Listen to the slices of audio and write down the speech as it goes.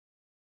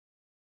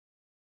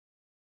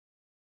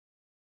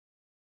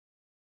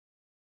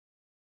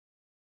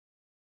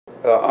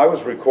I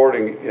was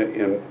recording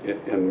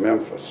in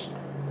Memphis,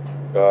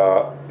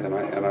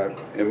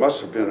 it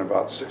must have been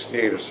about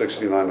 68 or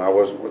 69. I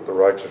wasn't with the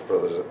Righteous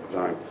Brothers at the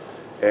time,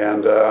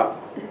 and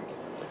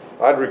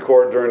I'd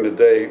record during the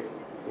day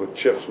with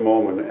Chips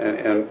Moman,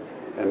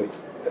 and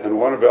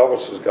one of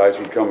Elvis's guys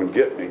would come and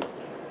get me,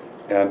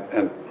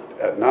 and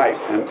at night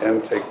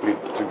and take me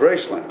to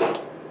Graceland,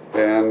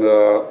 and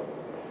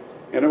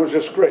it was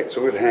just great.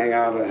 So we'd hang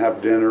out and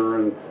have dinner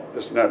and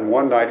this and that. And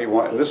one night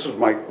and this is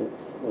my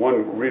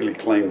one really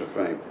claim to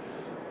fame.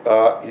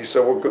 He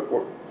said,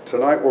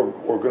 tonight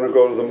we're going to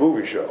go to the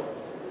movie show.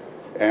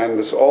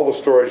 And all the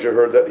stories you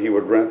heard that he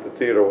would rent the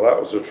theater, well, that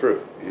was the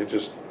truth. He'd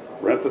just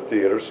rent the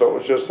theater, so it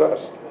was just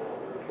us.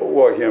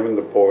 Well, him and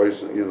the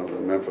boys, you know, the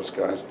Memphis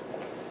guys.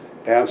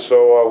 And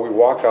so we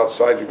walk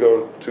outside to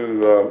go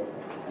to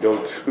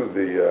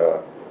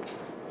the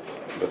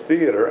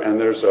theater,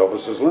 and there's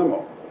Elvis's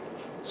limo.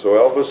 So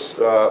Elvis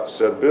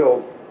said,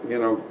 Bill, you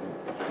know,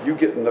 you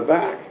get in the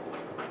back.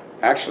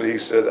 Actually, he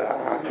said,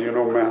 you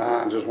know, man,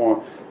 I just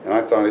want, and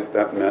I thought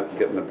that meant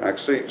get in the back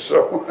seat.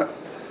 So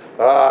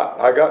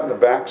I got in the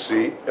back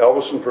seat,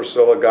 Elvis and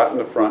Priscilla got in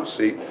the front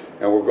seat,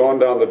 and we're going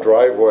down the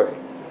driveway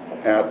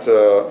at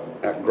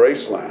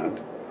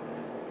Graceland,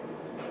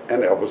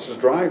 and Elvis is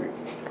driving.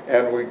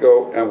 And we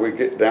go, and we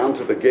get down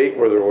to the gate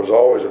where there was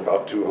always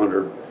about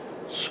 200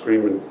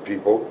 screaming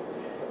people,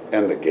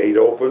 and the gate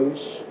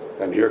opens,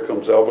 and here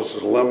comes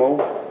Elvis's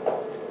limo,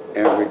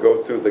 and we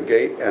go through the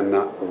gate, and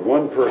not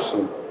one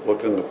person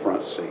looked in the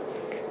front seat.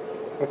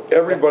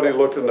 Everybody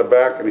looked in the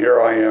back, and here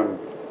I am.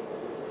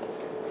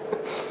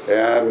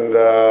 And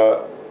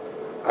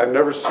I've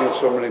never seen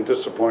so many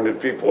disappointed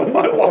people in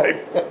my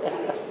life.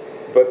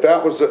 But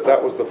that was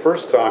the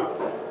first time,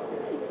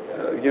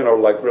 you know,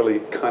 like really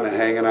kind of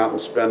hanging out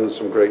and spending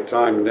some great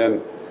time. And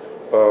then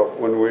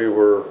when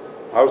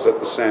I was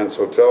at the Sands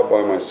Hotel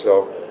by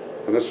myself,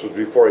 and this was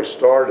before he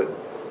started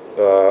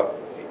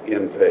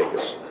in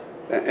Vegas.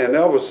 And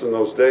Elvis in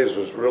those days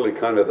was really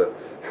kind of the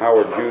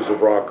Howard Hughes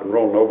of rock and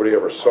roll. Nobody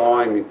ever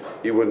saw him.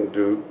 He wasn't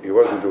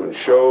doing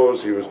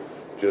shows. He was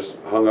just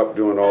hung up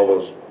doing all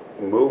those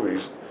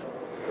movies.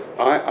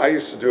 I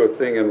used to do a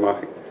thing in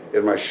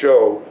my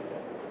show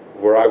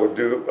where I would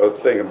do a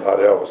thing about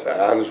Elvis.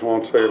 I just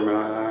want to tell you,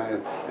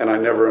 man, and I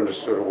never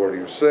understood a word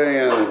he was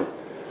saying,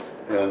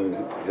 and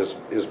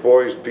his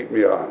boys beat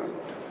me on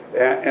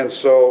it. And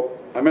so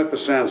I'm at the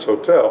Sands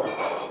Hotel.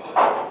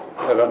 I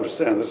had to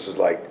understand this is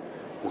like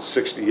in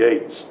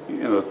 '68. You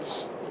know,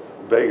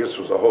 Vegas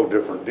was a whole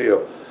different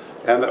deal.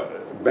 And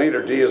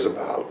Maynard D is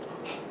about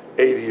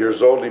 80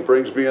 years old, and he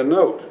brings me a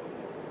note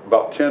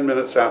about 10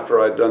 minutes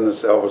after I'd done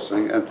this Elvis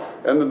thing, and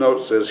the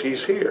note says,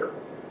 he's here.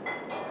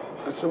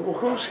 I said, well,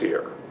 who's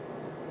here?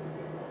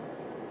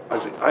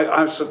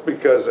 I said,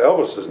 because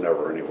Elvis is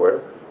never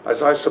anywhere. I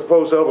said, I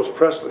suppose Elvis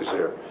Presley's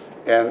here.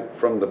 And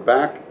from the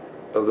back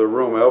of the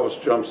room, Elvis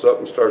jumps up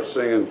and starts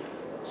singing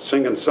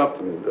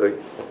something.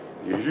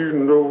 You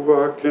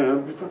know I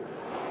can't be found.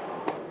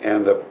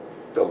 And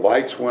the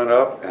lights went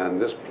up, and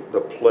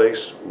the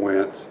place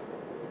went,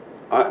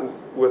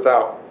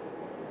 without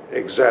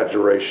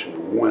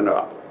exaggeration, went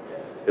up.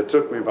 It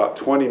took me about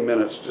 20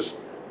 minutes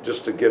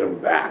just to get him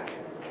back.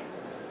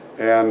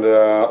 And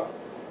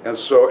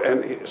so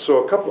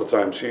a couple of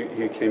times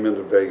he came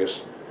into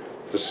Vegas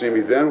to see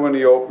me. Then when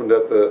he opened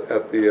at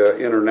the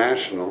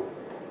International,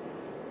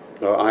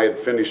 I had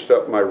finished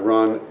up my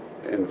run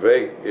in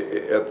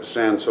Vegas at the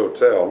Sands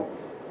Hotel,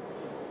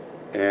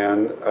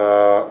 and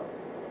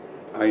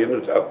I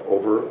ended up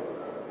over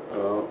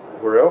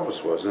where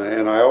Elvis was,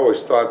 and I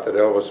always thought that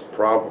Elvis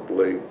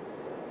probably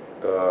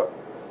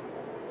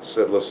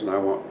said, "Listen, I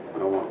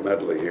want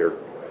Medley here,"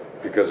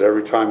 because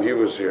every time he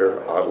was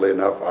here, oddly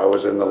enough, I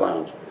was in the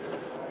lounge.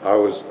 I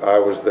was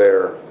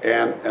there,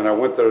 and I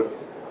went there.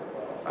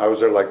 I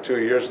was there like 2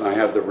 years, and I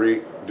had to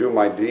redo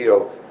my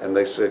deal, and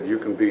they said, "You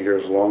can be here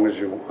as long as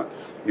you want.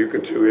 You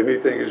can do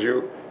anything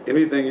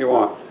you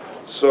want."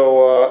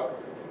 So,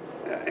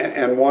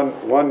 and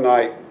one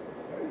night,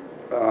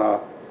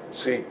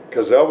 see,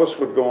 because Elvis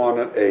would go on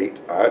at 8,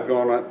 I'd go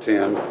on at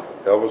 10,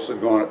 Elvis would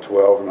go on at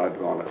 12, and I'd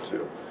go on at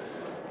 2.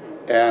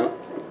 And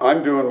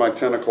I'm doing my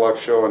 10 o'clock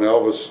show, and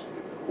Elvis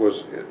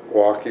was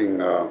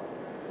walking,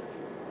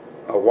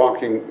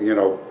 you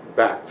know,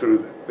 back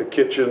through the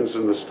kitchens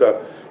and the stuff,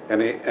 and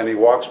he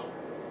walks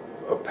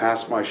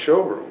past my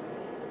showroom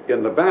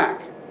in the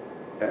back,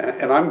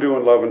 and I'm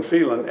doing Lovin'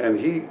 Feelin', and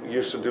he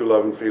used to do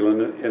Lovin'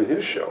 Feelin' in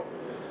his show,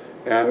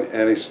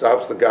 and he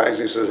stops the guys,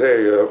 and he says,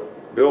 "Hey,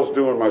 Bill's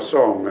doing my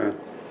song, man."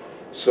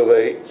 So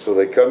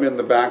they come in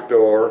the back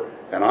door,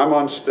 and I'm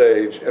on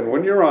stage, and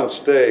when you're on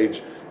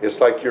stage, it's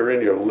like you're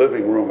in your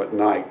living room at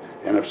night,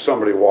 and if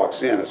somebody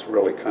walks in, it's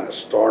really kind of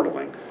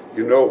startling.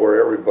 You know where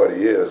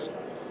everybody is,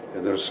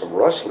 and there's some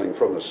rustling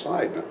from the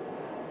side,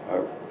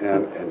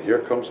 and here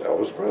comes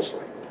Elvis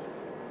Presley,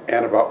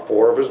 and about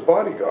 4 of his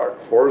bodyguard,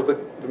 4 of the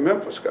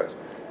Memphis guys,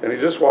 and he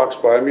just walks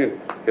by me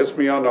and hits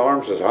me on the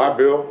arm, says, "Hi,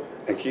 Bill,"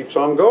 and keeps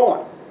on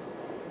going.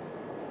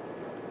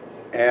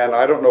 And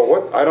I don't know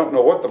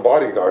what the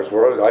bodyguards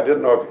were. I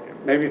didn't know if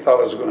maybe he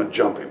thought I was going to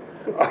jump him.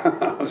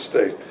 on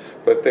stage.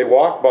 But they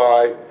walk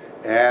by,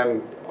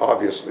 and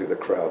obviously the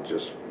crowd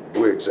just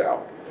wigs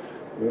out.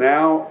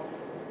 Now,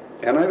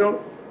 and I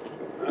don't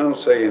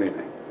say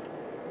anything.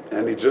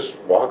 And he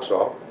just walks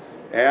off.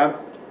 And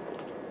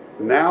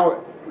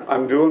now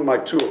I'm doing my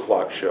 2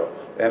 o'clock show.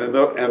 And in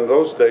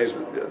those days,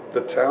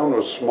 the town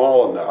was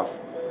small enough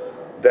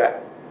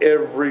that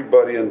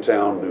everybody in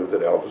town knew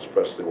that Elvis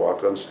Presley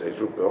walked on stage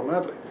with Bill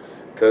Medley.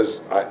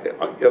 Because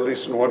at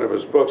least in one of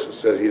his books, it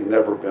said he had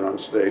never been on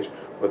stage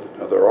with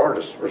another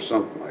artist or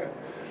something like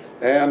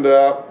that. And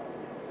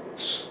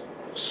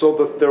so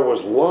that there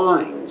was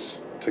lines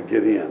to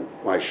get in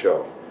my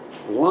show.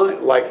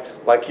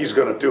 Like he's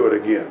going to do it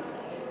again.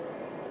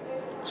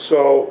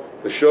 So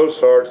the show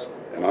starts,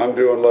 and I'm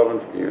doing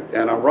Lovin' You,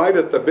 and I'm right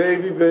at the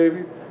baby,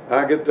 baby,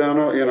 I get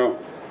down, you know,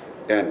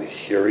 and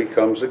here he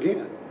comes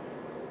again.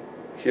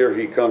 Here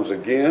he comes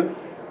again,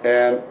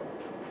 and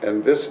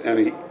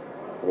he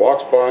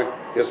walks by,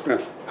 hits me,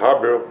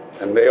 hi Bill,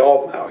 and they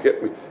all now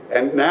hit me.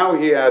 And now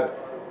he had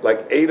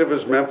like 8 of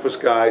his Memphis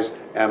guys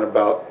and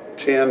about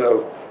 10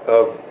 of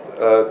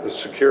the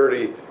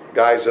security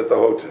guys at the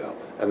hotel,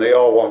 and they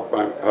all walk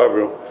by, hi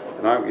Bill,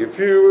 and if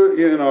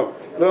you know,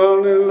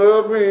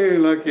 love me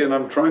like you, and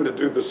I'm trying to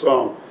do the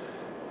song,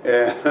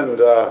 and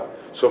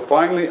so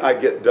finally I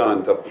get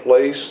done. The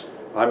place,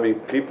 I mean,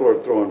 people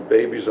are throwing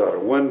babies out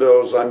of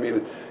windows. I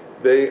mean,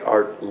 they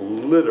are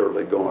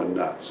literally going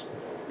nuts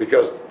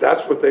because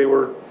that's what they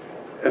were,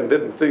 and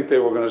didn't think they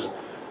were going to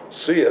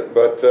see it.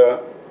 But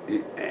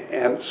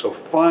and so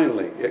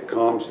finally it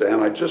calms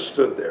down. I just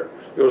stood there.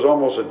 It was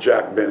almost a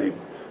Jack Benny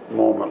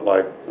moment,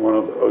 like one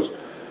of those.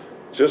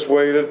 Just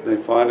waited. They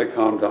finally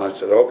calmed down. I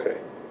said, okay.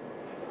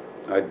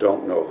 I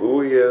don't know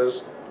who he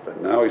is,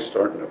 but now he's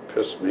starting to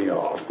piss me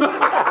off.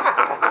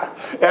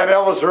 And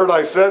Elvis heard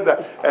I said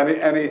that,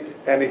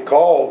 and he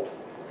called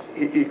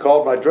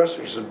my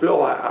dresser. He said,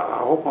 Bill, I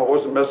hope I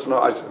wasn't messing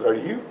up. I said, are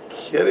you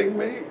kidding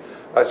me?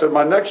 I said,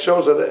 my next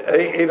show's at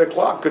 8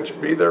 o'clock. Could you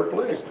be there,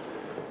 please?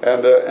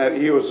 And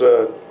he was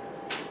a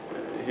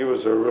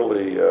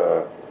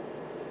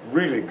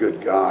really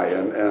good guy.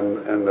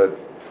 And the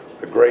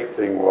great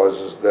thing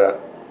was that,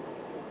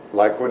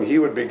 like when he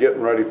would be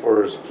getting ready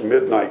for his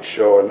midnight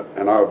show,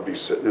 and I would be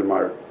sitting in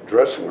my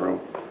dressing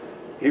room,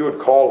 he would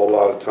call a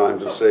lot of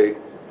times and say,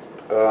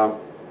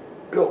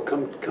 Bill,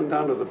 come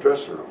down to the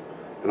dressing room.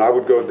 And I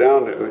would go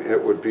down, and it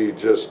would be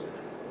just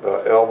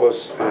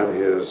Elvis and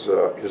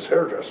his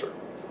hairdresser.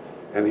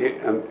 And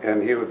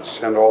he would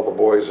send all the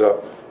boys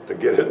up to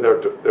get in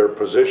their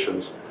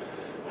positions.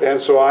 And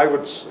so I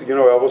would, you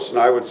know, Elvis and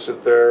I would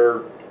sit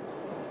there,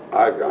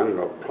 I don't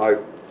know,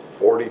 probably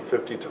 40,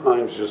 50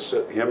 times, just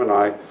sit, him and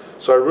I.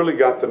 So I really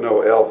got to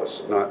know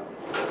Elvis, not,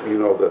 you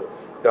know, the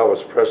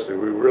Elvis Presley.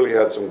 We really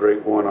had some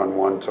great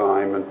one-on-one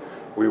time, and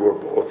we were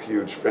both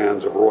huge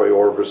fans of Roy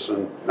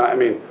Orbison. I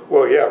mean,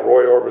 well, yeah,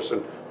 Roy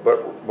Orbison,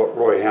 but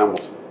Roy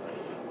Hamilton.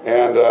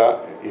 And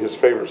his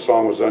favorite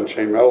song was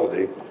Unchained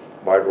Melody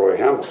by Roy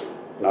Hamilton,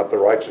 not the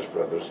Righteous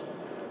Brothers.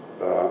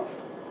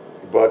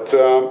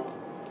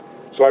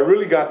 So I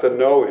really got to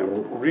know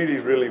him really,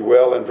 really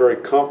well and very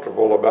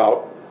comfortable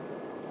about,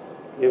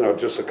 you know,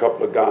 just a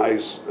couple of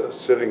guys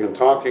sitting and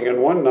talking.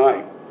 And one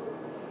night,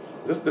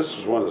 this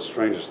was one of the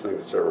strangest things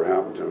that's ever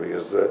happened to me,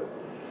 is that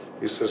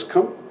he says,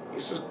 come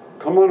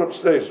on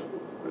upstage,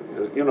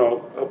 you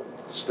know,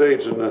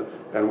 upstage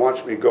and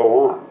watch me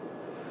go on.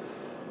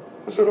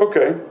 I said,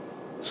 okay.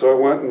 So I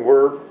went, and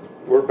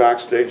we're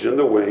backstage in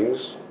the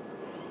wings,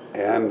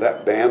 and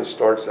that band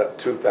starts that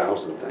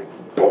 2000 thing.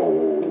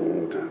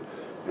 Boom,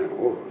 and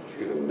oh,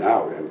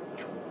 now, and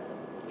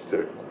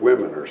the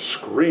women are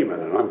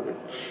screaming, and I'm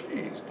like,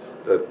 jeez,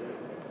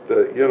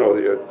 you know,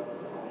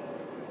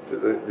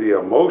 the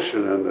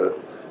emotion and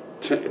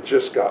it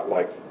just got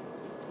like,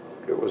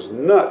 it was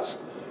nuts,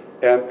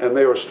 and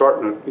they were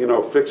starting to, you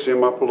know, fix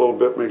him up a little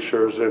bit, make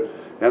sure it was in,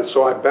 and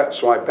so I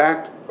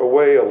backed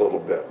away a little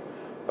bit,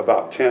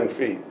 about 10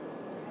 feet,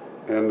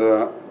 and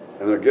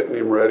they're getting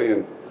him ready,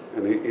 and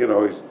he, you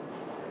know, he's,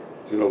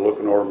 you know,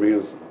 looking over me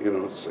and, you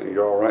know, saying,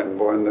 you're all right, and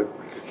boy, and the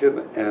kid,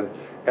 and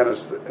it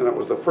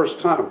was the first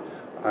time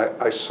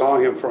I saw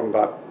him from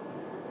about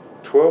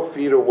 12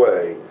 feet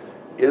away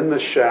in the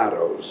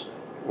shadows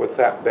with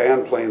that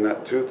band playing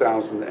that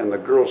 2000 and the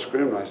girl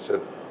screaming. I said,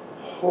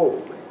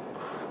 holy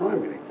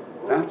criminy,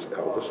 that's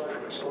Elvis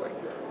Presley.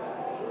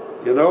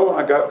 You know,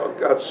 I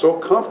got so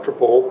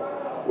comfortable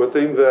with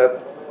him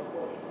that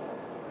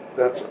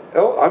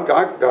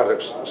I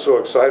got so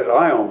excited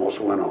I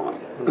almost went on.